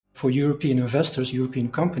for European investors, European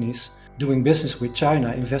companies doing business with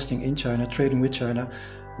China, investing in China, trading with China,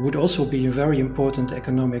 would also be a very important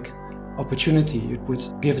economic opportunity. It would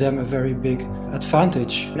give them a very big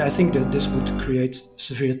advantage. And I think that this would create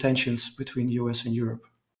severe tensions between the US and Europe.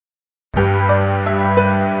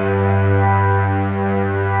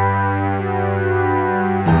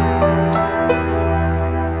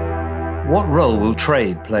 What role will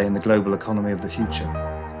trade play in the global economy of the future?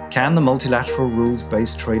 Can the multilateral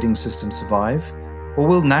rules-based trading system survive? Or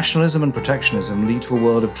will nationalism and protectionism lead to a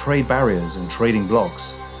world of trade barriers and trading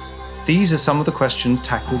blocs? These are some of the questions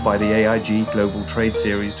tackled by the AIG Global Trade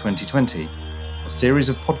Series 2020, a series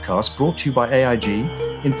of podcasts brought to you by AIG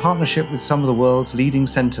in partnership with some of the world's leading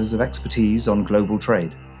centres of expertise on global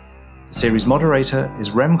trade. The series moderator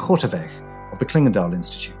is Rem Korteweg of the Klingendahl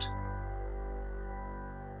Institute.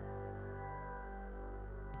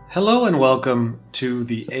 Hello and welcome to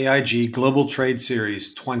the AIG Global Trade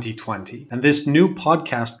Series 2020 and this new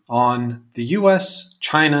podcast on the US,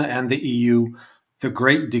 China, and the EU, the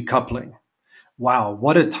Great Decoupling. Wow,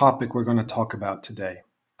 what a topic we're going to talk about today.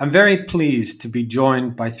 I'm very pleased to be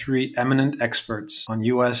joined by three eminent experts on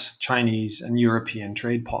US, Chinese, and European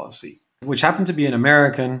trade policy, which happen to be an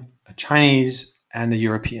American, a Chinese, and a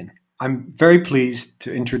European. I'm very pleased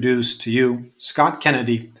to introduce to you Scott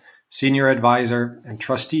Kennedy, Senior Advisor and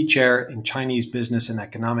Trustee Chair in Chinese Business and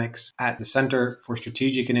Economics at the Center for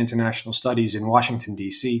Strategic and International Studies in Washington,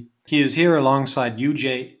 D.C. He is here alongside Yu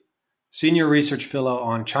Jie, Senior Research Fellow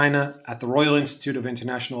on China at the Royal Institute of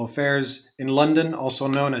International Affairs in London, also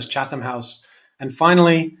known as Chatham House. And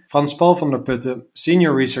finally, Frans Paul van der Putte,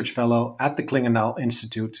 Senior Research Fellow at the Klingendahl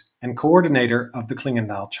Institute and Coordinator of the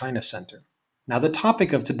Klingendahl China Center. Now, the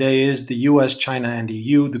topic of today is the US, China, and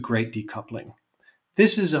EU, the Great Decoupling.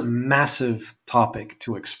 This is a massive topic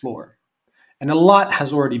to explore, and a lot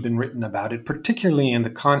has already been written about it, particularly in the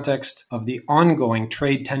context of the ongoing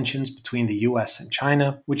trade tensions between the US and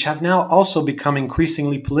China, which have now also become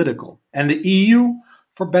increasingly political. And the EU,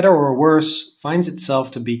 for better or worse, finds itself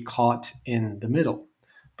to be caught in the middle.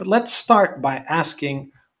 But let's start by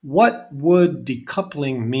asking, what would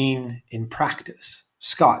decoupling mean in practice?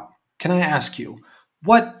 Scott, can I ask you,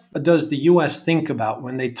 what does the US think about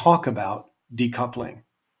when they talk about decoupling?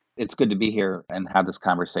 It's good to be here and have this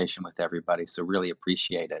conversation with everybody, so really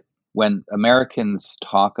appreciate it. When Americans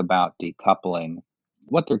talk about decoupling,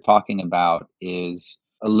 what they're talking about is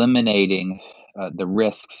eliminating the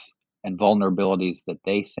risks and vulnerabilities that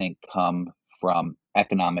they think come from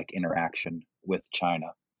economic interaction with China,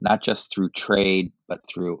 not just through trade, but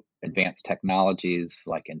through advanced technologies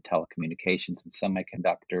like in telecommunications and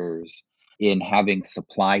semiconductors, in having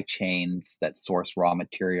supply chains that source raw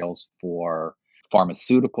materials for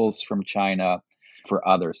pharmaceuticals from China, for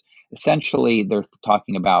others. Essentially, they're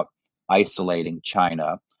talking about isolating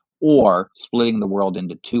China or splitting the world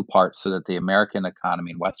into two parts so that the American economy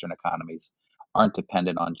and Western economies aren't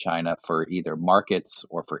dependent on China for either markets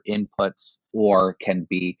or for inputs, or can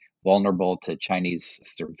be vulnerable to Chinese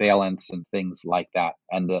surveillance and things like that.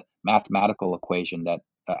 And the mathematical equation that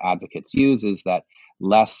advocates use is that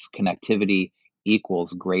less connectivity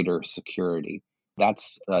equals greater security.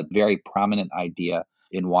 That's a very prominent idea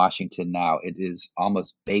in Washington now. It is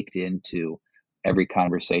almost baked into every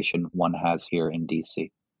conversation one has here in DC.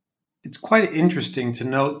 It's quite interesting to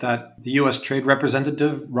note that the US Trade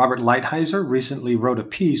Representative Robert Lighthizer recently wrote a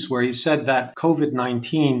piece where he said that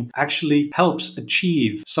COVID-19 actually helps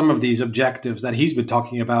achieve some of these objectives that he's been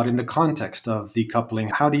talking about in the context of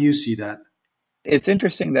decoupling. How do you see that? It's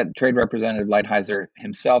interesting that Trade Representative Lighthizer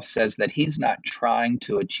himself says that he's not trying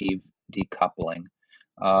to achieve decoupling.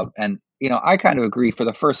 And I kind of agree. For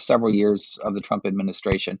the first several years of the Trump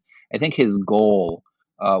administration, I think his goal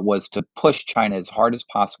was to push China as hard as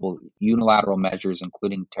possible, unilateral measures,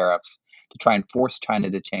 including tariffs, to try and force China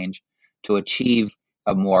to change, to achieve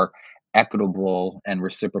a more equitable and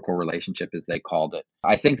reciprocal relationship, as they called it.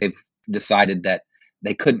 I think they've decided that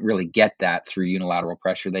they couldn't really get that through unilateral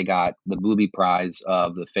pressure. They got the booby prize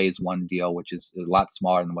of the phase one deal, which is a lot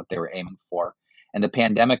smaller than what they were aiming for. And the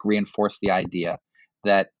pandemic reinforced the idea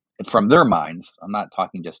that from their minds, I'm not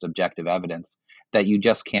talking just objective evidence, that you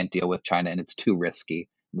just can't deal with China and it's too risky,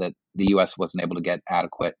 that the US wasn't able to get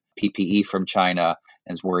adequate PPE from China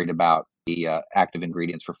and is worried about the active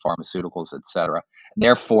ingredients for pharmaceuticals, et cetera.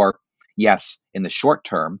 Therefore, yes, in the short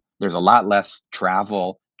term, there's a lot less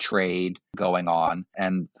travel, trade going on,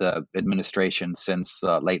 and the administration since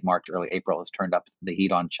late March, early April has turned up the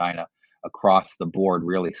heat on China across the board,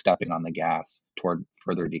 really stepping on the gas toward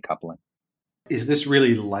further decoupling. Is this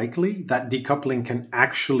really likely that decoupling can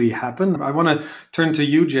actually happen? I want to turn to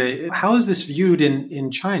you, Jay. How is this viewed in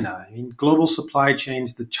China? I mean, global supply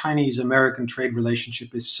chains, the Chinese-American trade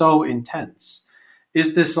relationship is so intense.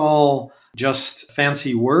 Is this all just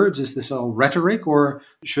fancy words? Is this all rhetoric? Or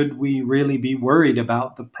should we really be worried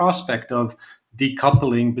about the prospect of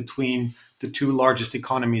decoupling between the two largest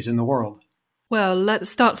economies in the world? Well, let's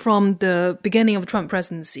start from the beginning of Trump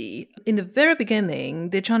presidency. In the very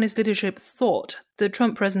beginning, the Chinese leadership thought the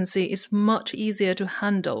Trump presidency is much easier to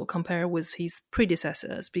handle compared with his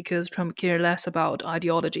predecessors because Trump cared less about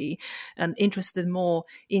ideology and interested more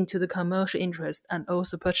into the commercial interest and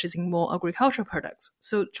also purchasing more agricultural products.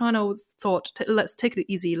 So China thought, let's take it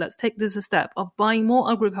easy. Let's take this a step of buying more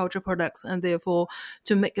agricultural products and therefore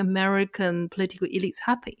to make American political elites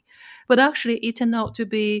happy. But actually, it turned out to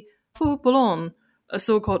be full-blown a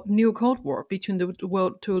so-called new Cold War between the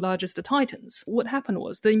world's two largest titans. What happened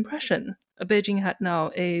was the impression Beijing had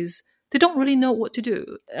now is they don't really know what to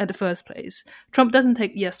do at the first place. Trump doesn't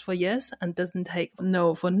take yes for yes and doesn't take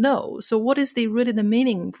no for no. So what is really the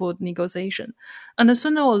meaning for negotiation? And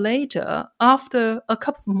sooner or later, after a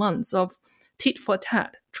couple of months of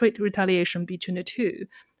tit-for-tat trade retaliation between the two,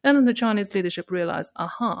 and then the Chinese leadership realized,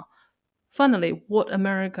 finally, what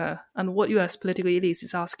America and what U.S. political elites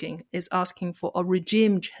is asking for a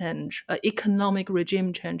regime change, an economic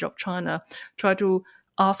regime change of China, try to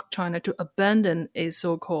ask China to abandon a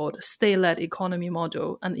so-called state-led economy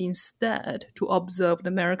model and instead to observe the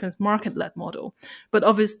American market-led model. But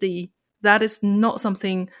obviously, that is not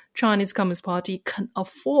something Chinese Communist Party can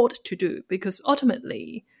afford to do because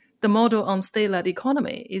ultimately, the model on state-led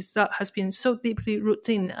economy has been so deeply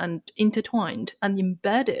rooted in and intertwined and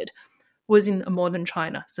embedded within a modern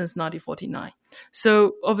China since 1949.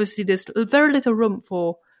 So obviously there's very little room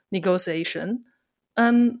for negotiation.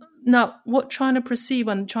 And now what China perceive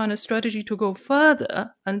and China's strategy to go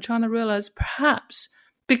further, and China realized perhaps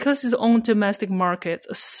because its own domestic markets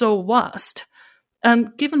are so vast,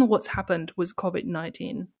 and given what's happened with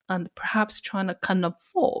COVID-19, and perhaps China can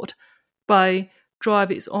afford by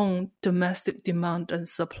drive its own domestic demand and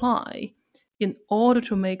supply, in order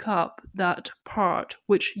to make up that part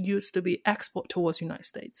which used to be export towards the United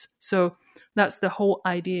States. So that's the whole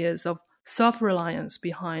ideas of self-reliance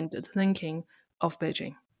behind the thinking of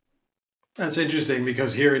Beijing. That's interesting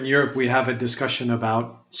because here in Europe, we have a discussion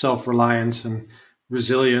about self-reliance and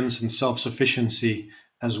resilience and self-sufficiency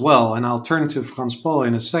as well. And I'll turn to Frans Paul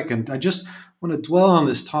in a second. I just want to dwell on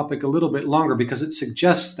this topic a little bit longer because it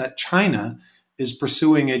suggests that China is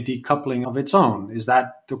pursuing a decoupling of its own. Is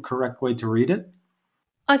that the correct way to read it?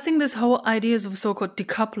 I think this whole ideas of so-called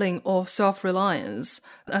decoupling or self-reliance,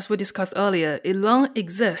 as we discussed earlier, it long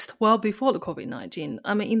exists well before the COVID-19.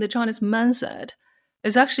 I mean, in the Chinese mindset,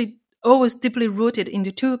 it's actually always deeply rooted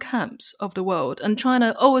into two camps of the world, and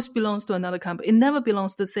China always belongs to another camp. It never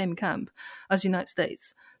belongs to the same camp as the United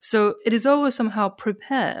States. So it is always somehow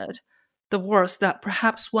prepared the worst that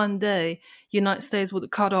perhaps one day United States would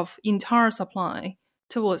cut off entire supply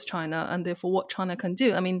towards China and therefore what China can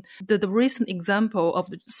do. I mean, the recent example of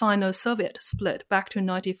the Sino-Soviet split back to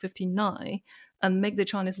 1959 and make the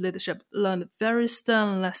Chinese leadership learn a very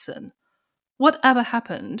stern lesson. Whatever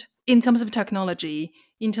happened in terms of technology,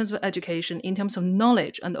 in terms of education, in terms of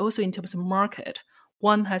knowledge, and also in terms of market,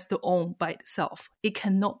 one has to own by itself. It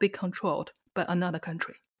cannot be controlled by another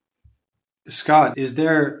country. Scott, is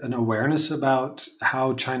there an awareness about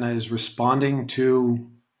how China is responding to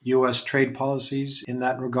U.S. trade policies in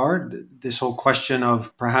that regard? This whole question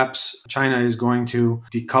of perhaps China is going to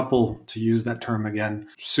decouple, to use that term again,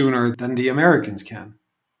 sooner than the Americans can.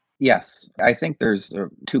 Yes, I think there's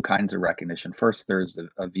two kinds of recognition. First, there's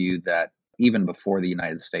a view that even before the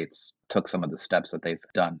United States took some of the steps that they've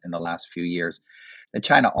done in the last few years, that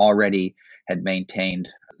China already had maintained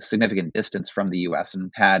significant distance from the U.S.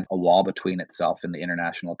 and had a wall between itself and the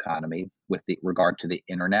international economy with regard to the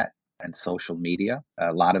internet and social media.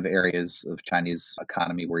 A lot of areas of Chinese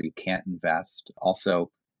economy where you can't invest. Also,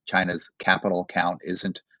 China's capital account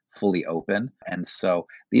isn't fully open. And so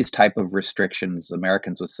these type of restrictions,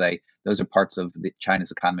 Americans would say, those are parts of the Chinese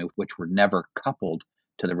economy which were never coupled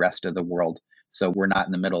to the rest of the world. So we're not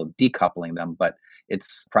in the middle of decoupling them, but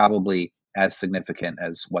it's probably as significant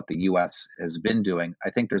as what the U.S. has been doing. I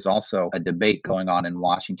think there's also a debate going on in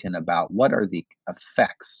Washington about what are the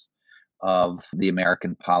effects of the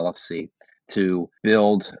American policy to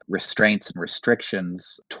build restraints and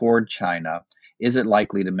restrictions toward China. Is it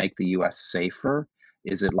likely to make the U.S. safer?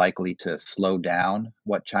 Is it likely to slow down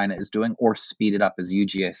what China is doing or speed it up? As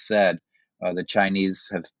Yujie said, the Chinese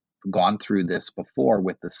have gone through this before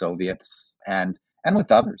with the Soviets, and and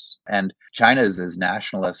with others. And China is as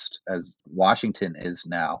nationalist as Washington is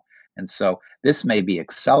now. And so this may be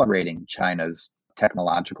accelerating China's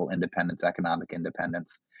technological independence, economic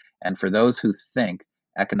independence. And for those who think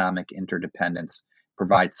economic interdependence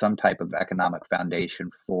provides some type of economic foundation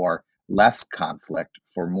for less conflict,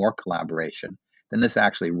 for more collaboration, then this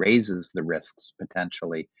actually raises the risks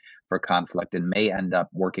potentially for conflict and may end up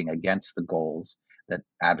working against the goals that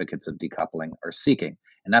advocates of decoupling are seeking.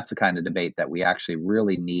 And that's the kind of debate that we actually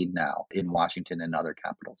really need now in Washington and other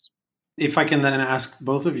capitals. If I can then ask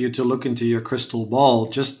both of you to look into your crystal ball,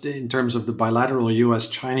 just in terms of the bilateral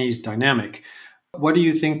US-Chinese dynamic, what do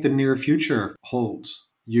you think the near future holds?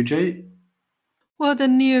 Yujie? Well, the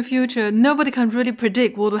near future, nobody can really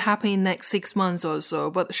predict what will happen in the next 6 months or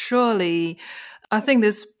so. But surely, I think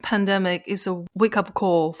this pandemic is a wake-up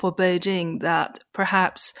call for Beijing that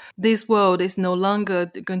perhaps this world is no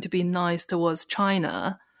longer going to be nice towards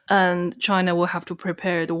China, and China will have to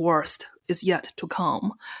prepare the worst is yet to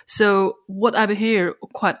come. So what I hear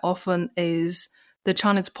quite often is the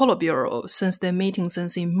Chinese Politburo, since their meeting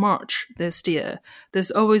since in March this year,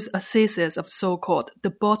 there's always a thesis of so-called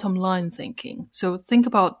the bottom line thinking. So think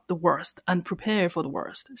about the worst and prepare for the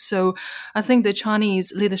worst. So I think the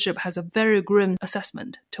Chinese leadership has a very grim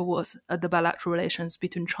assessment towards the bilateral relations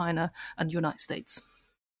between China and the United States.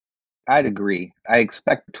 I'd agree. I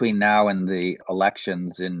expect between now and the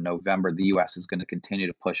elections in November, the U.S. is going to continue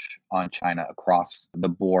to push on China across the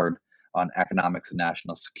board on economics and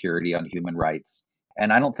national security, on human rights.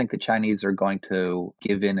 And I don't think the Chinese are going to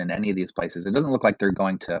give in any of these places. It doesn't look like they're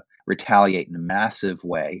going to retaliate in a massive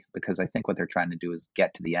way, because I think what they're trying to do is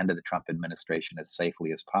get to the end of the Trump administration as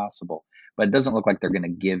safely as possible. But it doesn't look like they're going to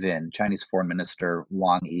give in. Chinese Foreign Minister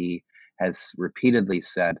Wang Yi has repeatedly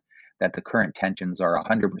said that the current tensions are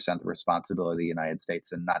 100% the responsibility of the United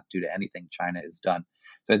States and not due to anything China has done.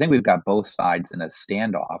 So I think we've got both sides in a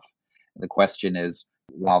standoff. The question is,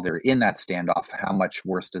 while they're in that standoff, how much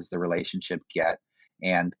worse does the relationship get?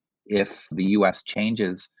 And if the U.S.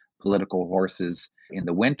 changes political horses in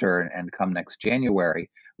the winter and come next January,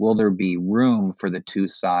 will there be room for the two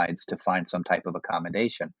sides to find some type of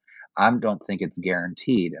accommodation? I don't think it's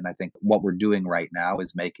guaranteed. And I think what we're doing right now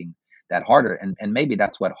is making that harder. And maybe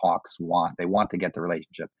that's what hawks want. They want to get the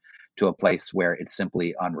relationship to a place where it's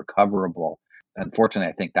simply unrecoverable.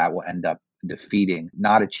 Unfortunately, I think that will end up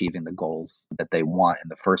not achieving the goals that they want in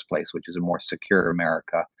the first place, which is a more secure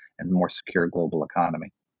America and more secure global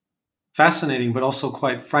economy. Fascinating, but also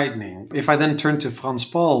quite frightening. If I then turn to Frans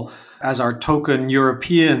Paul as our token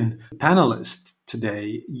European panelist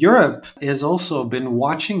today, Europe has also been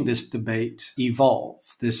watching this debate evolve,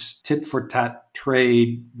 this tit-for-tat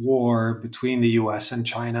trade war between the US and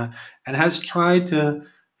China, and has tried to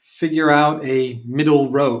figure out a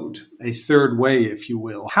middle road, a third way, if you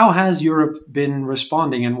will. How has Europe been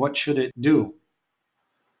responding, and what should it do?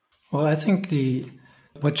 Well, I think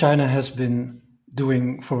what China has been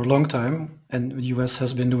doing for a long time, and the US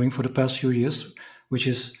has been doing for the past few years, which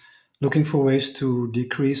is looking for ways to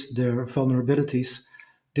decrease their vulnerabilities.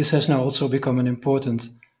 This has now also become an important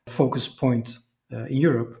focus point in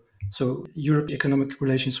Europe. So Europe's economic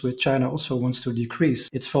relations with China also wants to decrease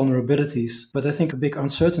its vulnerabilities. But I think a big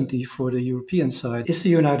uncertainty for the European side is the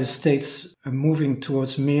United States moving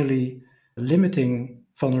towards merely limiting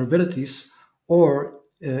vulnerabilities, or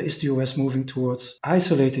is the US moving towards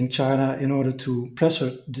isolating China in order to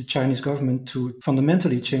pressure the Chinese government to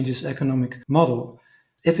fundamentally change its economic model?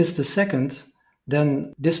 If it's the second,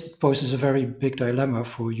 then this poses a very big dilemma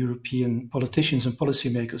for European politicians and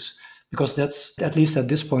policymakers, because that's, at least at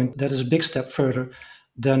this point, that is a big step further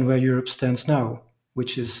than where Europe stands now,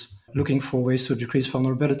 which is looking for ways to decrease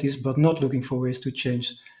vulnerabilities, but not looking for ways to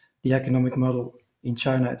change the economic model in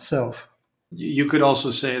China itself. You could also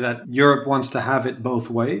say that Europe wants to have it both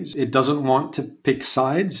ways. It doesn't want to pick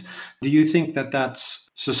sides. Do you think that that's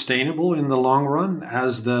sustainable in the long run?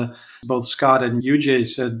 As both Scott and Yujie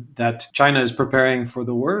said, that China is preparing for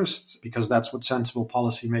the worst because that's what sensible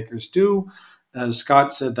policymakers do.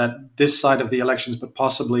 Scott said that this side of the elections, but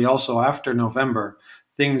possibly also after November,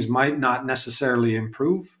 things might not necessarily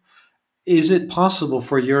improve. Is it possible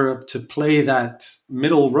for Europe to play that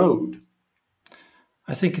middle road?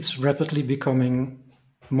 I think it's rapidly becoming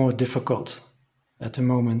more difficult at the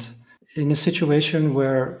moment. In a situation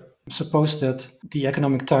where, suppose that the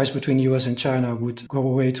economic ties between the US and China would go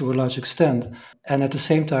away to a large extent, and at the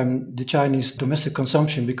same time the Chinese domestic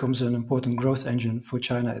consumption becomes an important growth engine for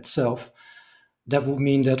China itself, that would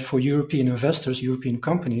mean that for European investors, European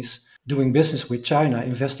companies doing business with China,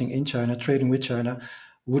 investing in China, trading with China,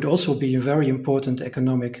 would also be a very important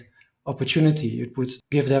economic opportunity. It would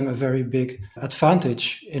give them a very big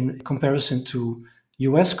advantage in comparison to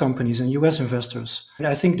US companies and US investors. And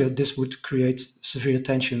I think that this would create severe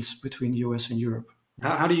tensions between the US and Europe.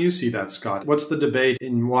 How do you see that, Scott? What's the debate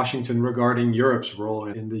in Washington regarding Europe's role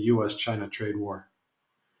in the US-China trade war?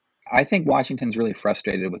 I think Washington's really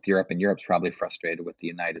frustrated with Europe, and Europe's probably frustrated with the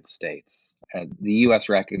United States. The US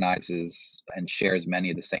recognizes and shares many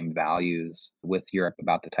of the same values with Europe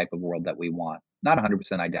about the type of world that we want. Not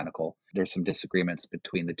 100% identical. There's some disagreements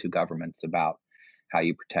between the two governments about how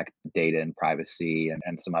you protect data and privacy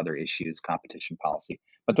and some other issues, competition policy.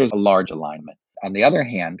 But there's a large alignment. On the other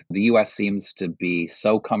hand, the US seems to be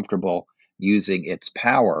so comfortable using its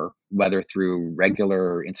power, whether through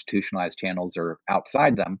regular institutionalized channels or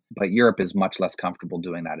outside them, but Europe is much less comfortable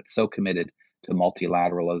doing that. It's so committed to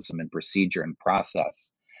multilateralism and procedure and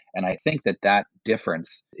process. And I think that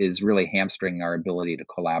difference is really hamstringing our ability to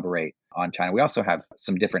collaborate on China. We also have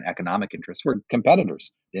some different economic interests. We're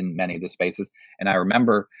competitors in many of the spaces. And I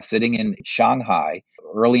remember sitting in Shanghai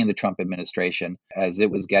early in the Trump administration as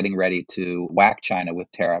it was getting ready to whack China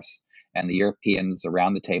with tariffs. And the Europeans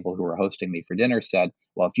around the table who were hosting me for dinner said,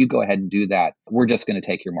 well, if you go ahead and do that, we're just going to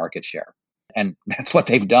take your market share. And that's what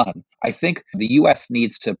they've done. I think the US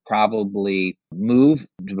needs to probably move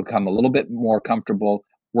to become a little bit more comfortable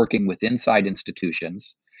working with inside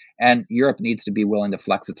institutions. And Europe needs to be willing to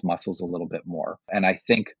flex its muscles a little bit more. And I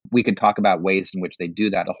think we can talk about ways in which they do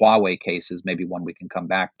that. The Huawei case is maybe one we can come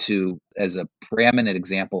back to as a preeminent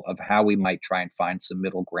example of how we might try and find some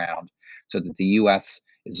middle ground so that the US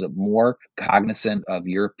is more cognizant of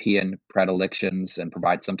European predilections and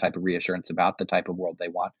provides some type of reassurance about the type of world they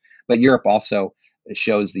want. But Europe also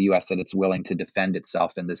shows the US that it's willing to defend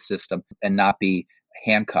itself in this system and not be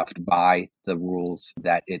handcuffed by the rules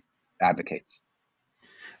that it advocates.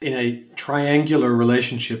 In a triangular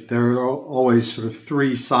relationship, there are always sort of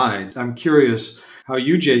three sides. I'm curious how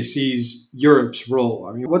UJ sees Europe's role.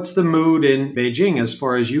 I mean, what's the mood in Beijing, as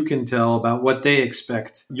far as you can tell, about what they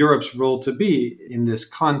expect Europe's role to be in this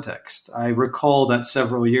context? I recall that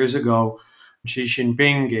several years ago, Xi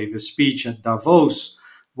Jinping gave a speech at Davos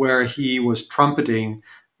where he was trumpeting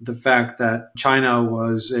the fact that China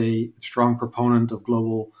was a strong proponent of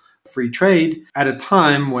global free trade at a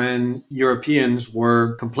time when Europeans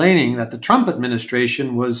were complaining that the Trump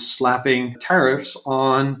administration was slapping tariffs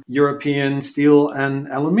on European steel and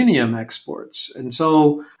aluminium exports. And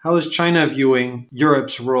so how is China viewing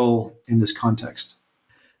Europe's role in this context?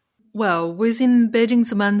 Well, within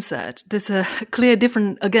Beijing's mindset, there's a clear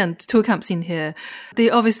different, again, two camps in here. They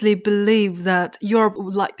obviously believe that Europe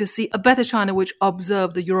would like to see a better China which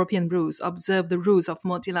observe the European rules, observe the rules of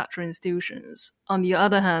multilateral institutions. On the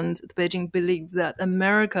other hand, Beijing believes that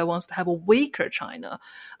America wants to have a weaker China,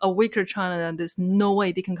 and there's no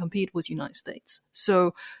way they can compete with the United States.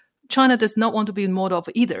 So China does not want to be a model of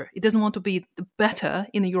either. It doesn't want to be the better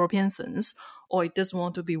in the European sense, or it doesn't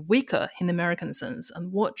want to be weaker in the American sense.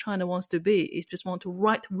 And what China wants to be is just want to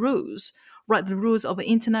write the rules of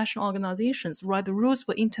international organizations, write the rules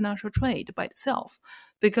for international trade by itself.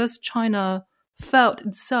 Because China felt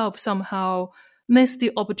itself somehow missed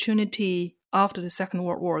the opportunity after the Second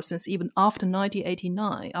World War, since even after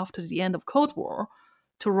 1989, after the end of Cold War,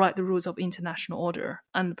 to write the rules of international order.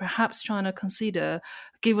 And perhaps China consider,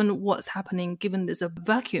 given what's happening, given there's a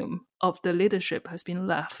vacuum of the leadership has been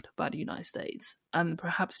left by the United States, and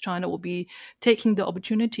perhaps China will be taking the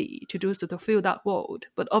opportunity to do so to fill that void.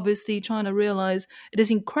 But obviously China realized it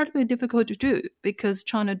is incredibly difficult to do because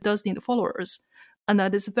China does need followers. And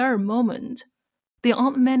at this very moment, there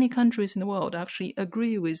aren't many countries in the world actually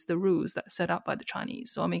agree with the rules that set up by the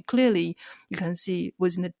Chinese. So, I mean, clearly you can see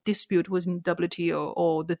within the dispute within WTO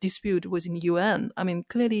or the dispute within the UN, I mean,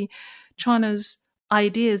 clearly China's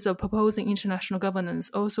ideas of proposing international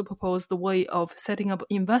governance also propose the way of setting up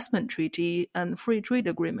investment treaty and free trade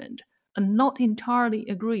agreement, and not entirely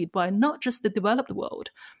agreed by not just the developed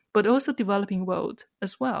world, but also developing world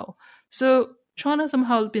as well. So China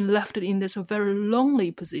somehow been left in this very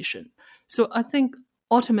lonely position. So I think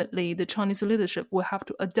ultimately the Chinese leadership will have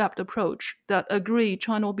to adapt approach that agree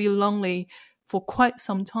China will be lonely for quite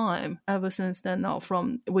some time ever since then now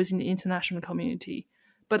from within the international community.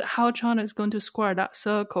 But how China is going to square that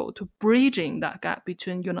circle to bridging that gap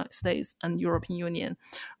between United States and European Union.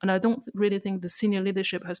 And I don't really think the senior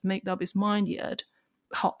leadership has made up its mind yet.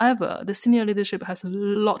 However, the senior leadership has a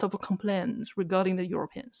lot of complaints regarding the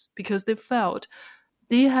Europeans because they felt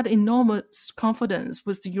they had enormous confidence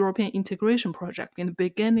with the European integration project in the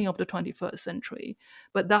beginning of the 21st century,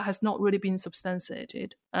 but that has not really been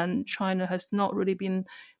substantiated, and China has not really been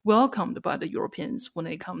welcomed by the Europeans when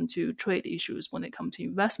it comes to trade issues, when it comes to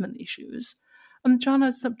investment issues. and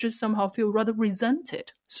China just somehow feel rather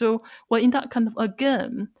resented. So we're in that kind of,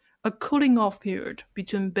 again, a cooling off period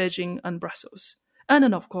between Beijing and Brussels. And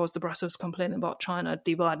then, of course, the Brussels complain about China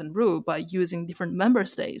divide and rule by using different member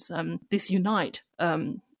states disunite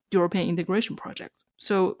European integration projects.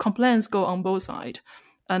 So complaints go on both sides.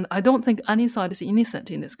 And I don't think any side is innocent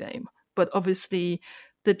in this game. But obviously,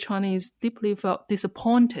 the Chinese deeply felt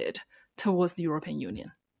disappointed towards the European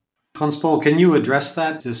Union. Hans-Paul, can you address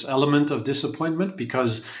this element of disappointment?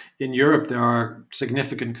 Because in Europe, there are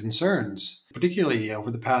significant concerns, particularly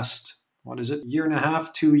over the past, year and a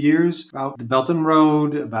half, 2 years, about the Belt and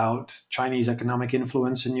Road, about Chinese economic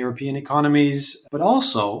influence in European economies, but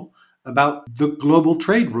also about the global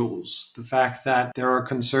trade rules, the fact that there are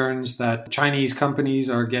concerns that Chinese companies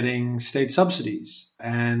are getting state subsidies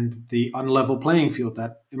and the unlevel playing field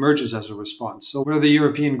that emerges as a response. So what are the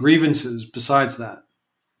European grievances besides that?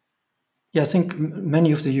 Yeah, I think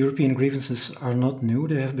many of the European grievances are not new.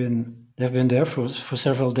 They have been there for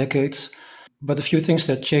several decades. But a few things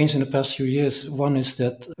that changed in the past few years. One is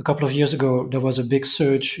that a couple of years ago, there was a big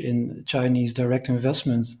surge in Chinese direct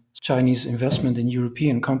investment, Chinese investment in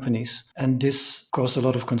European companies. And this caused a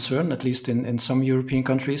lot of concern, at least in some European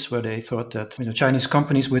countries, where they thought that Chinese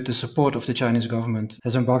companies, with the support of the Chinese government,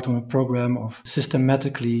 has embarked on a program of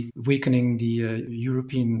systematically weakening the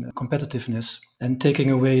European competitiveness and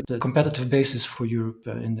taking away the competitive basis for Europe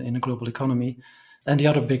in a global economy. And the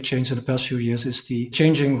other big change in the past few years is the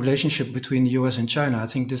changing relationship between the US and China. I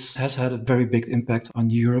think this has had a very big impact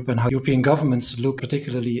on Europe and how European governments look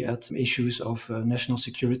particularly at issues of national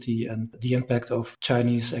security and the impact of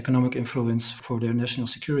Chinese economic influence for their national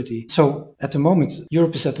security. So at the moment,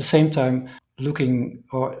 Europe is at the same time looking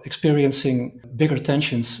or experiencing bigger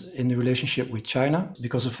tensions in the relationship with China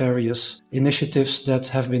because of various initiatives that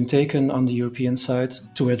have been taken on the European side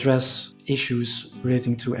to address issues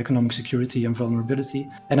relating to economic security and vulnerability.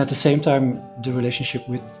 And at the same time, the relationship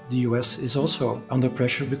with the US is also under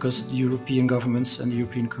pressure because the European governments and the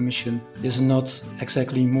European Commission is not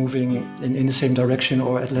exactly moving in the same direction,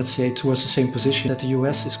 or let's say towards the same position that the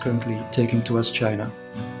US is currently taking towards China.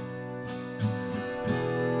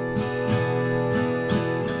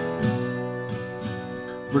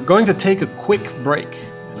 We're going to take a quick break.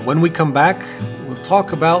 And when we come back, we'll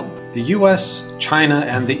talk about the US, China,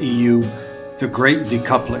 and the EU, the Great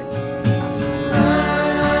Decoupling.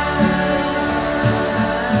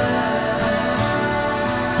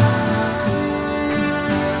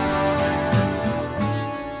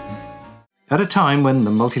 At a time when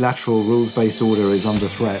the multilateral rules-based order is under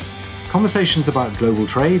threat, conversations about global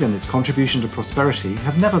trade and its contribution to prosperity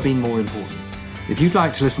have never been more important. If you'd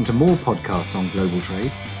like to listen to more podcasts on global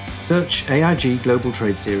trade, search AIG Global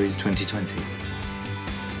Trade Series 2020.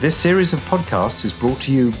 This series of podcasts is brought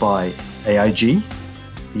to you by AIG,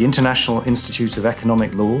 the International Institute of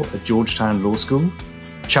Economic Law at Georgetown Law School,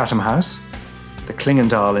 Chatham House, the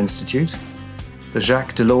Klingendahl Institute, the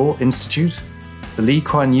Jacques Delors Institute, the Lee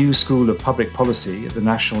Kuan Yew School of Public Policy at the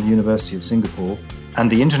National University of Singapore,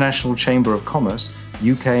 and the International Chamber of Commerce,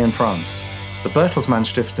 UK and France. The Bertelsmann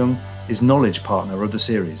Stiftung is knowledge partner of the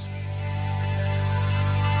series.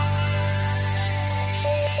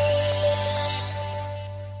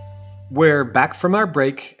 We're back from our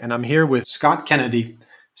break, and I'm here with Scott Kennedy,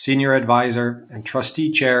 Senior Advisor and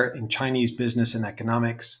Trustee Chair in Chinese Business and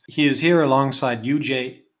Economics. He is here alongside Yu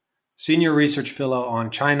Jie, Senior Research Fellow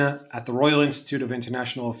on China at the Royal Institute of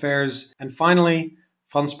International Affairs, and finally,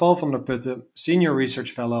 Frans-Paul van der Putte, Senior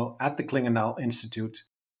Research Fellow at the Klingendahl Institute.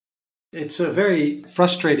 It's a very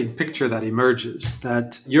frustrating picture that emerges,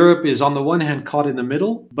 that Europe is on the one hand caught in the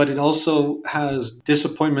middle, but it also has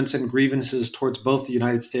disappointments and grievances towards both the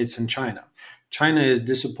United States and China. China is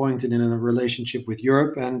disappointed in a relationship with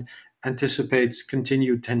Europe and anticipates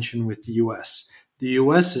continued tension with the US. The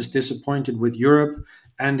US is disappointed with Europe,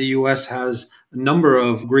 and the US has a number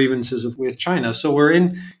of grievances with China. So we're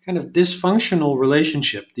in kind of dysfunctional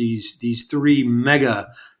relationship, these three mega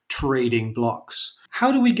trading blocs. How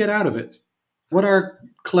do we get out of it? What are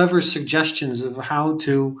clever suggestions of how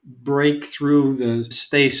to break through the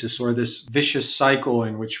stasis or this vicious cycle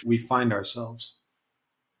in which we find ourselves?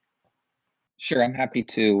 Sure, I'm happy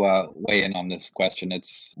to weigh in on this question.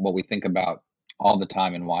 It's what we think about all the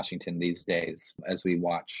time in Washington these days as we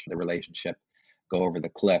watch the relationship go over the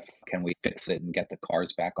cliff. Can we fix it and get the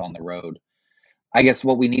cars back on the road? I guess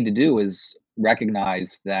what we need to do is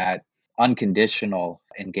recognize that unconditional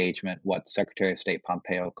engagement, what Secretary of State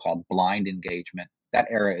Pompeo called blind engagement, that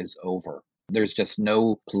era is over. There's just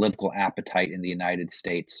no political appetite in the United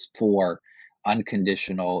States for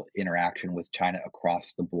unconditional interaction with China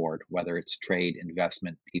across the board, whether it's trade,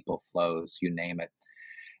 investment, people flows, you name it.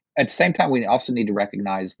 At the same time, we also need to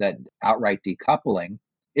recognize that outright decoupling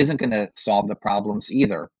isn't going to solve the problems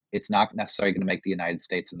either. It's not necessarily going to make the United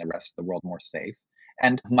States and the rest of the world more safe,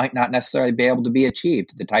 and might not necessarily be able to be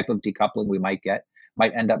achieved. The type of decoupling we might get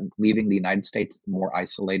might end up leaving the United States more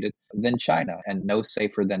isolated than China and no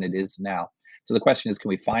safer than it is now. So the question is, can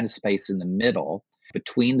we find a space in the middle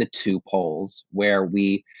between the two poles where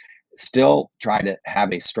we still try to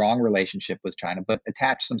have a strong relationship with China, but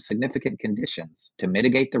attach some significant conditions to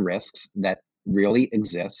mitigate the risks that really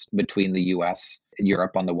exist between the US,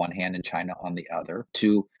 Europe on the one hand, and China on the other,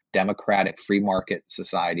 to democratic free market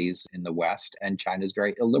societies in the West and China's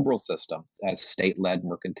very illiberal system as state-led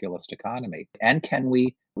mercantilist economy? And can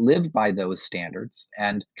we live by those standards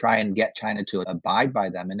and try and get China to abide by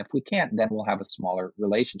them? And if we can't, then we'll have a smaller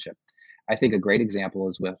relationship. I think a great example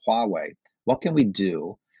is with Huawei. What can we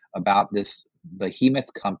do about this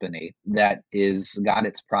behemoth company that is got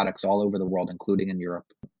its products all over the world, including in Europe,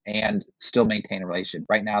 and still maintain a relationship?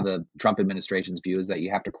 Right now, the Trump administration's view is that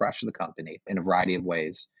you have to crush the company in a variety of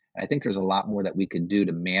ways. And I think there's a lot more that we could do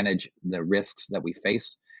to manage the risks that we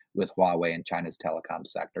face with Huawei and China's telecom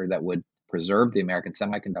sector that would preserve the American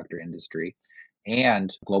semiconductor industry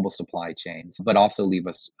and global supply chains, but also leave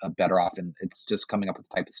us better off. And it's just coming up with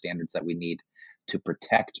the type of standards that we need to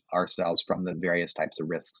protect ourselves from the various types of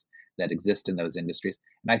risks that exist in those industries.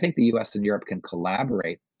 And I think the US and Europe can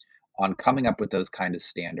collaborate on coming up with those kind of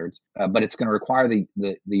standards, but it's going to require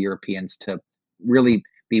the Europeans to really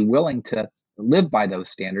be willing to live by those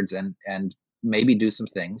standards and maybe do some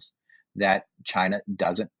things that China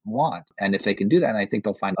doesn't want. And if they can do that, I think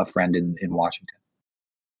they'll find a friend in Washington.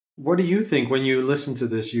 What do you think when you listen to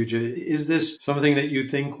this, Yuja? Is this something that you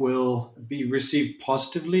think will be received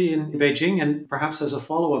positively in Beijing? And perhaps as a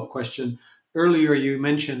follow-up question, earlier you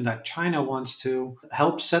mentioned that China wants to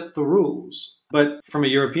help set the rules. But from a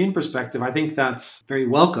European perspective, I think that's very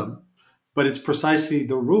welcome. But it's precisely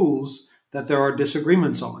the rules that there are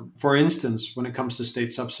disagreements on. For instance, when it comes to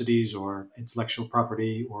state subsidies or intellectual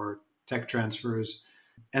property or tech transfers.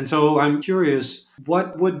 And so I'm curious,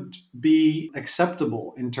 what would be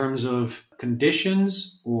acceptable in terms of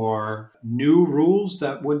conditions or new rules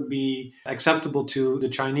that would be acceptable to the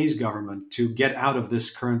Chinese government to get out of this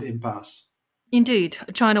current impasse? Indeed,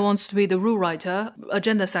 China wants to be the rule writer,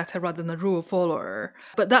 agenda setter rather than the rule follower.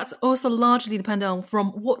 But that's also largely dependent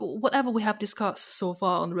from whatever we have discussed so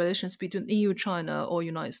far on the relations between EU, China, or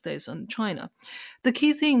United States and China. The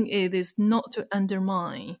key thing is not to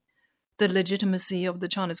undermine the legitimacy of the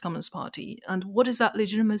Chinese Communist Party. And what is that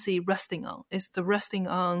legitimacy resting on? It's the resting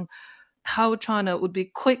on how China would be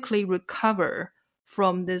quickly recover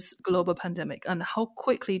from this global pandemic and how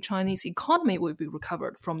quickly Chinese economy will be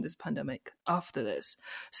recovered from this pandemic after this.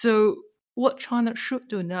 So what China should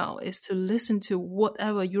do now is to listen to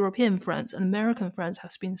whatever European friends and American friends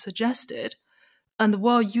has been suggested, and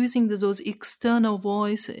while using those external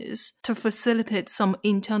voices to facilitate some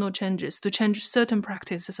internal changes, to change certain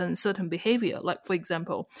practices and certain behavior, like, for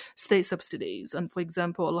example, state subsidies and, for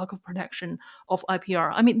example, a lack of protection of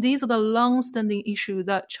IPR. I mean, these are the long-standing issues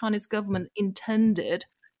that Chinese government intended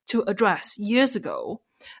to address years ago.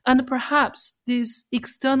 And perhaps these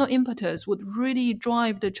external impetus would really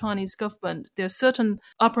drive the Chinese government. There are certain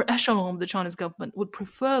upper echelon of the Chinese government would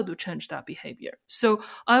prefer to change that behavior. So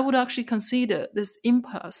I would actually consider this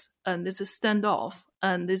impasse and this standoff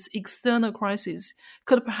and this external crisis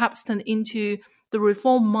could perhaps turn into the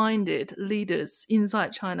reform-minded leaders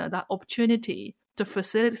inside China that opportunity to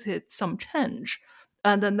facilitate some change.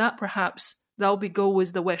 And then that perhaps that will go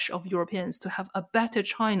with the wish of Europeans to have a better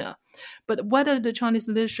China. But whether the Chinese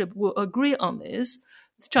leadership will agree on this,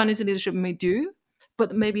 the Chinese leadership may do,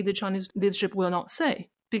 but maybe the Chinese leadership will not say,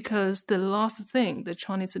 because the last thing the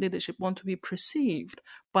Chinese leadership want to be perceived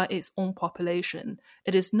by its own population,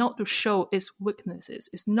 it is not to show its weaknesses,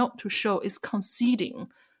 it's not to show its conceding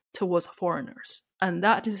towards foreigners. And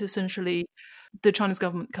that is essentially, the Chinese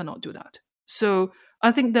government cannot do that. So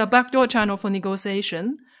I think the backdoor channel for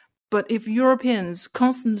negotiation. But if Europeans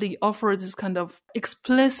constantly offer this kind of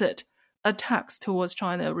explicit attacks towards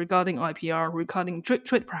China regarding IPR, regarding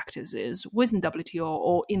trade practices within WTO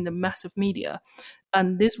or in the massive media,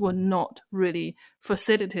 and this will not really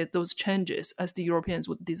facilitate those changes as the Europeans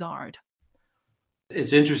would desire.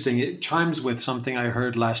 It's interesting. It chimes with something I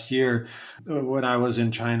heard last year when I was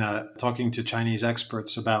in China talking to Chinese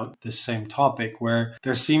experts about this same topic, where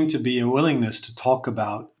there seemed to be a willingness to talk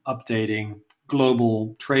about updating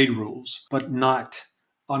global trade rules, but not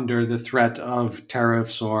under the threat of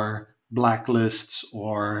tariffs or blacklists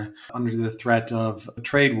or under the threat of a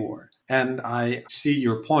trade war. And I see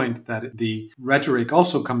your point that the rhetoric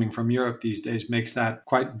also coming from Europe these days makes that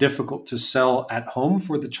quite difficult to sell at home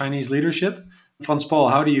for the Chinese leadership. Franz Paul,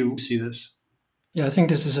 how do you see this? Yeah, I think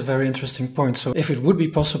this is a very interesting point. So if it would be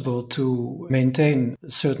possible to maintain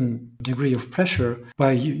a certain degree of pressure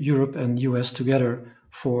by Europe and US together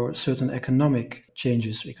for certain economic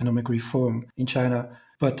changes, economic reform in China,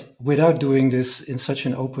 but without doing this in such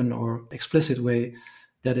an open or explicit way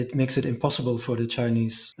that it makes it impossible for the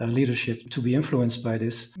Chinese leadership to be influenced by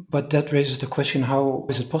this. But that raises the question, how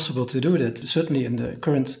is it possible to do that? Certainly in the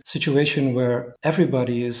current situation where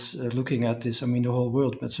everybody is looking at this, I mean, the whole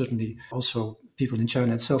world, but certainly also people in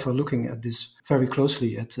China itself are looking at this very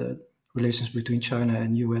closely, at relations between China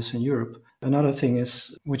and US and Europe. Another thing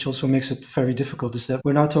is, which also makes it very difficult, is that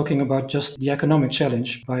we're now talking about just the economic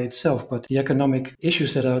challenge by itself, but the economic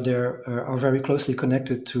issues that are there are very closely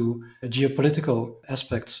connected to geopolitical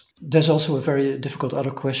aspects. There's also a very difficult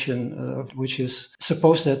other question, which is,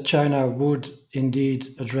 suppose that China would indeed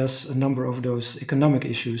address a number of those economic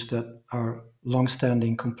issues that are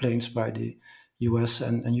long-standing complaints by the US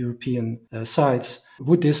and European sides.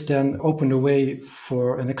 Would this then open the way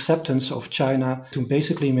for an acceptance of China to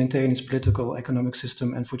basically maintain its political economic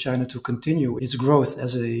system and for China to continue its growth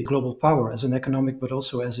as a global power, as an economic but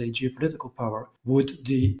also as a geopolitical power? Would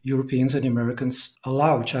the Europeans and the Americans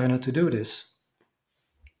allow China to do this?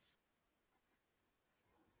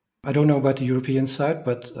 I don't know about the European side,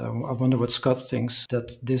 but I wonder what Scott thinks,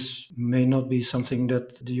 that this may not be something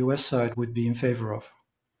that the US side would be in favor of.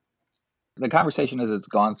 The conversation as it's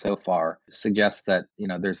gone so far suggests that,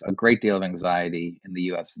 there's a great deal of anxiety in the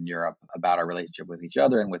US and Europe about our relationship with each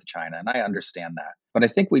other and with China, and I understand that. But I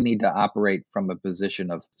think we need to operate from a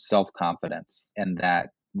position of self-confidence, and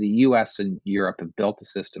that the US and Europe have built a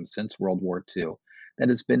system since World War II that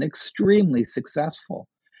has been extremely successful.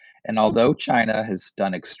 And although China has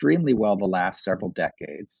done extremely well the last several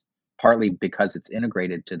decades, partly because it's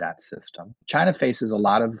integrated to that system, China faces a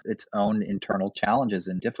lot of its own internal challenges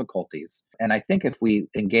and difficulties. And I think if we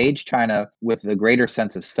engage China with a greater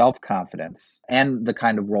sense of self-confidence and the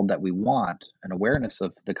kind of world that we want, an awareness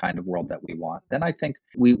of the kind of world that we want, then I think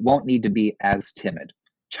we won't need to be as timid.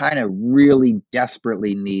 China really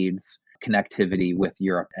desperately needs connectivity with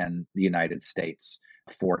Europe and the United States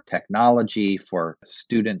for technology, for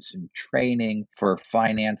students in training, for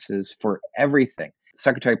finances, for everything.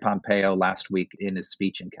 Secretary Pompeo last week in his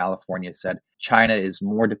speech in California said, China is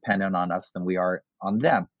more dependent on us than we are on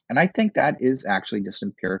them. And I think that is actually just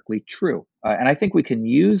empirically true. And I think we can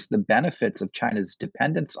use the benefits of China's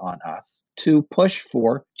dependence on us to push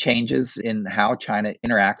for changes in how China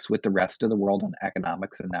interacts with the rest of the world on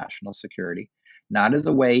economics and national security, not as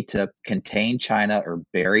a way to contain China or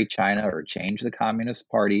bury China or change the Communist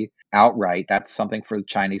Party outright. That's something for the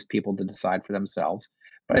Chinese people to decide for themselves.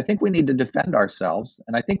 But I think we need to defend ourselves.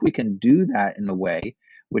 And I think we can do that in a way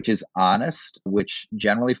which is honest, which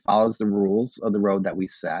generally follows the rules of the road that we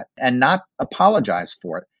set, and not apologize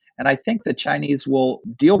for it. And I think the Chinese will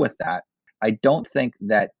deal with that. I don't think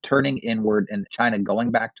that turning inward and China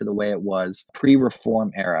going back to the way it was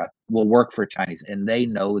pre-reform era will work for Chinese, and they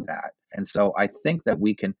know that. And so I think that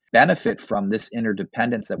we can benefit from this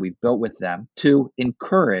interdependence that we've built with them to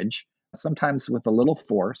encourage, sometimes with a little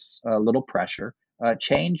force, a little pressure,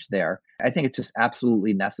 change there. I think it's just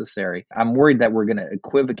absolutely necessary. I'm worried that we're going to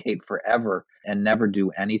equivocate forever and never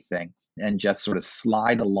do anything and just sort of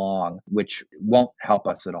slide along, which won't help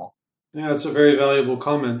us at all. Yeah, that's a very valuable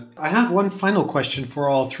comment. I have one final question for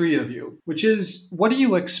all three of you, which is, what do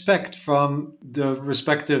you expect from the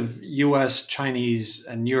respective US, Chinese,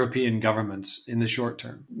 and European governments in the short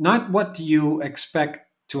term? Not what do you expect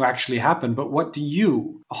to actually happen, but what do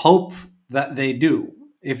you hope that they do?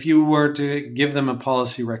 If you were to give them a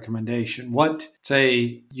policy recommendation,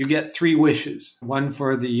 say you get 3 wishes, one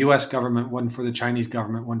for the US government, one for the Chinese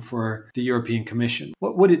government, one for the European Commission.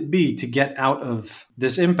 What would it be to get out of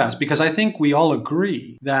this impasse? Because I think we all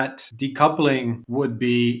agree that decoupling would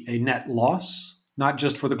be a net loss, not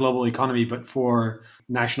just for the global economy, but for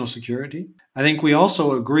national security. I think we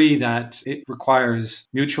also agree that it requires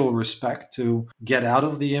mutual respect to get out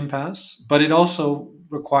of the impasse, but it also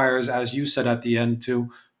requires, as you said at the end, to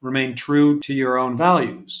remain true to your own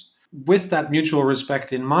values. With that mutual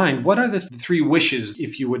respect in mind, what are the 3 wishes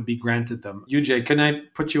if you would be granted them? Yujie, can I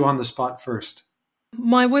put you on the spot first?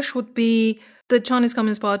 My wish would be the Chinese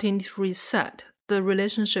Communist Party needs to reset the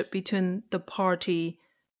relationship between the party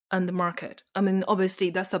and the market. I mean, obviously,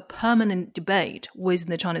 that's a permanent debate within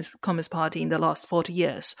the Chinese Communist Party in the last 40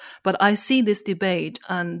 years. But I see this debate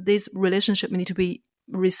and this relationship need to be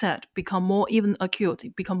reset, become more even acute,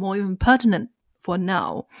 become more even pertinent for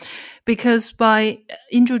now, because by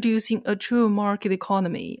introducing a true market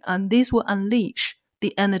economy, and this will unleash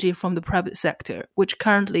the energy from the private sector, which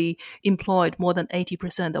currently employed more than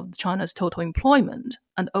 80% of China's total employment.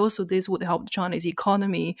 And also this would help the Chinese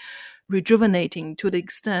economy rejuvenating to the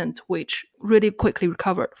extent which really quickly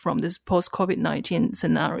recovered from this post-COVID-19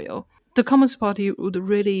 scenario. The Communist Party would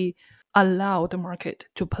really allow the market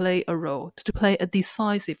to play a role, to play a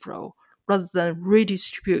decisive role, rather than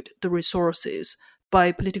redistribute the resources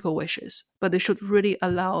by political wishes. But they should really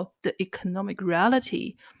allow the economic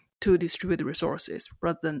reality to distribute the resources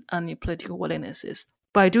rather than any political willingnesses.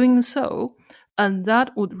 By doing so, and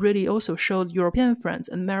that would really also show European friends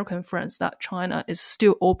and American friends that China is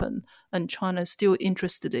still open and China is still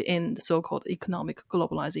interested in the so-called economic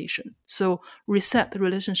globalization. So reset the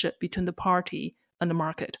relationship between the party and the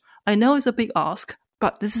market. I know it's a big ask,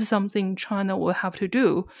 but this is something China will have to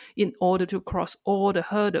do in order to cross all the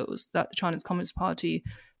hurdles that the Chinese Communist Party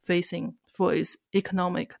facing for its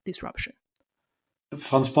economic disruption.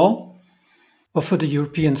 Frans Paul? Well, for the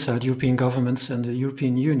European side, European governments and the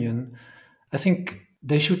European Union, I think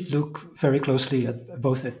they should look very closely at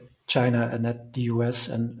both at China and at the US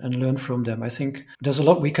and learn from them. I think there's a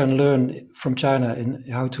lot we can learn from China in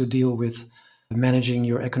how to deal with managing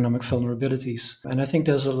your economic vulnerabilities. And I think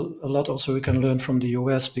there's a lot also we can learn from the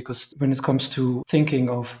US, because when it comes to thinking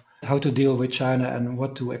of how to deal with China and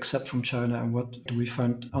what to accept from China and what do we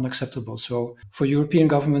find unacceptable. So for European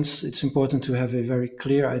governments, it's important to have a very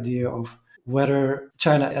clear idea of whether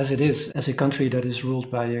China, as it is, as a country that is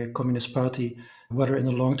ruled by a communist party, whether in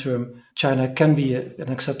the long term China can be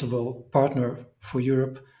an acceptable partner for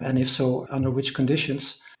Europe, and if so, under which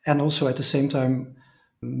conditions. And also at the same time,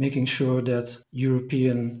 making sure that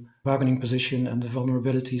European bargaining position and the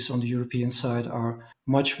vulnerabilities on the European side are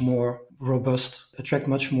much more robust, attract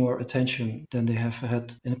much more attention than they have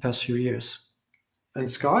had in the past few years. And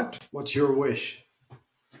Scott, what's your wish?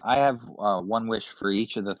 I have one wish for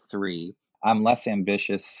each of the three. I'm less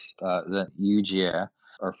ambitious than you, Jie,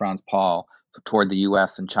 or Frans Paul, toward the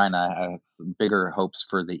U.S. and China. I have bigger hopes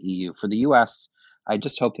for the EU. For the U.S., I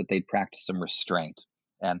just hope that they'd practice some restraint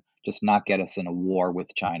and just not get us in a war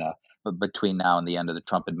with China between now and the end of the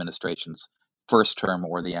Trump administration's first term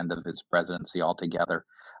or the end of his presidency altogether.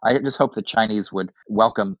 I just hope the Chinese would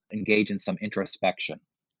engage in some introspection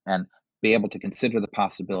and be able to consider the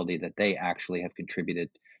possibility that they actually have contributed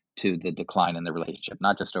to the decline in the relationship,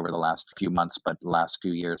 not just over the last few months, but the last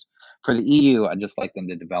few years. For the EU, I'd just like them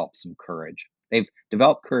to develop some courage. They've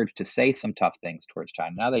developed courage to say some tough things towards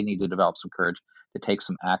China. Now they need to develop some courage to take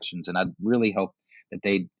some actions. And I really hope that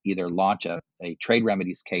they either launch a trade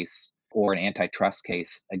remedies case or an antitrust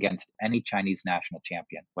case against any Chinese national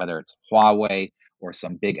champion, whether it's Huawei or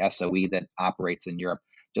some big SOE that operates in Europe.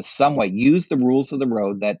 Just some way, use the rules of the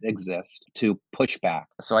road that exist to push back.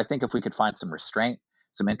 So I think if we could find some restraint,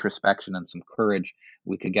 some introspection, and some courage,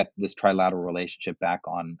 we could get this trilateral relationship back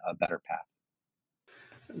on a better path.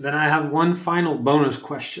 Then I have one final bonus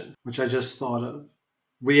question, which I just thought of.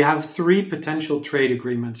 We have 3 potential trade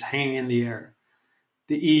agreements hanging in the air.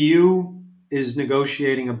 The EU is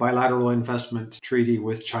negotiating a bilateral investment treaty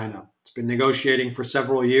with China. It's been negotiating for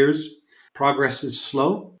several years. Progress is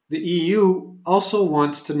slow. The EU also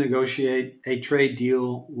wants to negotiate a trade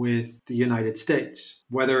deal with the United States,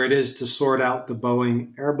 whether it is to sort out the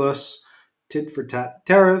Boeing Airbus tit-for-tat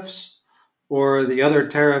tariffs or the other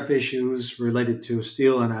tariff issues related to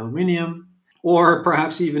steel and aluminium, or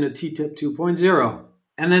perhaps even a TTIP 2.0.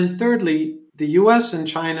 And then thirdly, the US and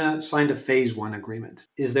China signed a phase 1 agreement.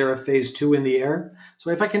 Is there a phase 2 in the air? So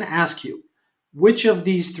if I can ask you, which of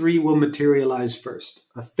these 3 will materialize first?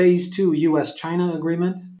 A phase 2 US-China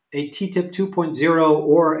agreement, a TTIP 2.0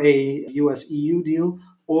 or a US-EU deal,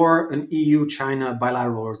 or an EU-China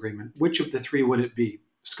bilateral agreement? Which of the 3 would it be?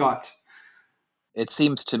 Scott? It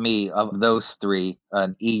seems to me of those 3,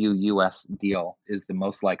 an EU-US deal is the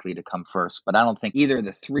most likely to come first. But I don't think either of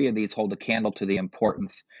the 3 of these hold a candle to the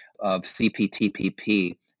importance of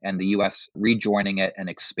CPTPP and the US rejoining it and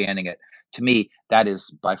expanding it. To me, that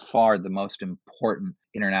is by far the most important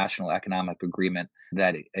international economic agreement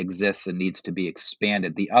that exists and needs to be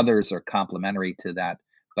expanded. The others are complementary to that,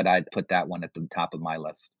 but I'd put that one at the top of my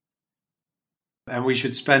list. And we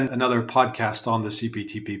should spend another podcast on the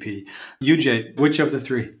CPTPP. Yujie, which of the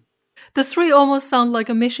 3? The 3 almost sound like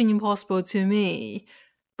a Mission Impossible to me.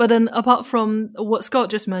 But then apart from what Scott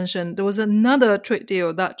just mentioned, there was another trade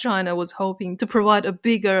deal that China was hoping to provide a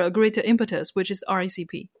greater impetus, which is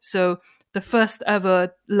RCEP. So the first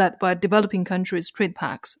ever led by developing countries trade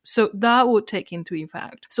pacts. So that would take into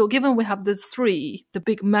effect. So given we have the 3, the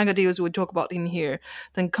big mega deals we talk about in here,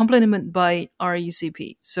 then complemented by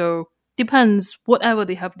RCEP. So Depends whatever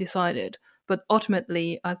they have decided. But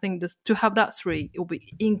ultimately, I think to have that three, it will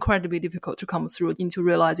be incredibly difficult to come through into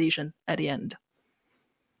realization at the end.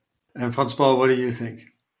 And Franz-Paul, what do you think?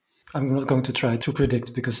 I'm not going to try to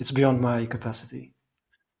predict because it's beyond my capacity.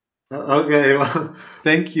 Okay, well,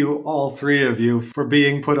 thank you, all three of you, for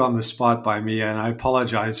being put on the spot by me. And I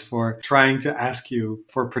apologize for trying to ask you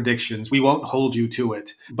for predictions. We won't hold you to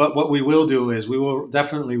it. But what we will do is we will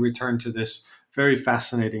definitely return to this very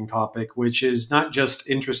fascinating topic, which is not just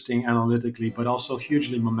interesting analytically, but also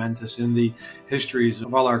hugely momentous in the histories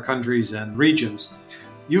of all our countries and regions.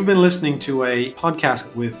 You've been listening to a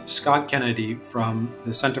podcast with Scott Kennedy from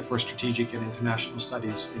the Center for Strategic and International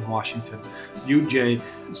Studies in Washington, Yu Jie,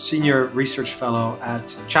 Senior Research Fellow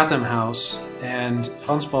at Chatham House, and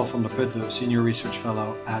Franz-Paul van der Putte, Senior Research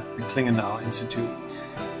Fellow at the Klingendahl Institute.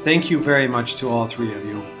 Thank you very much to all three of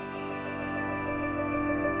you.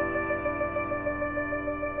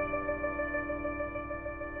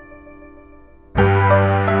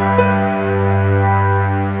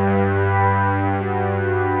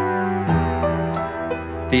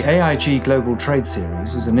 The AIG Global Trade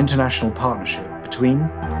Series is an international partnership between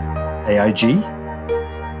AIG,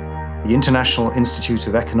 the International Institute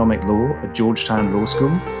of Economic Law at Georgetown Law School,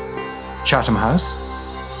 Chatham House,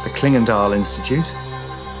 the Klingendahl Institute,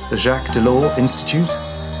 the Jacques Delors Institute,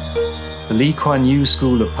 the Lee Kuan Yew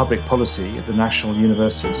School of Public Policy at the National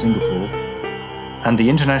University of Singapore, and the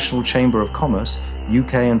International Chamber of Commerce,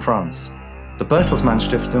 UK and France. The Bertelsmann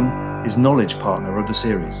Stiftung is knowledge partner of the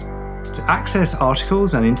series. To access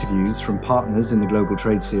articles and interviews from partners in the Global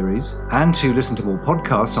Trade Series and to listen to more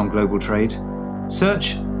podcasts on global trade,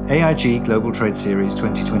 search AIG Global Trade Series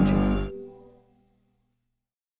 2020.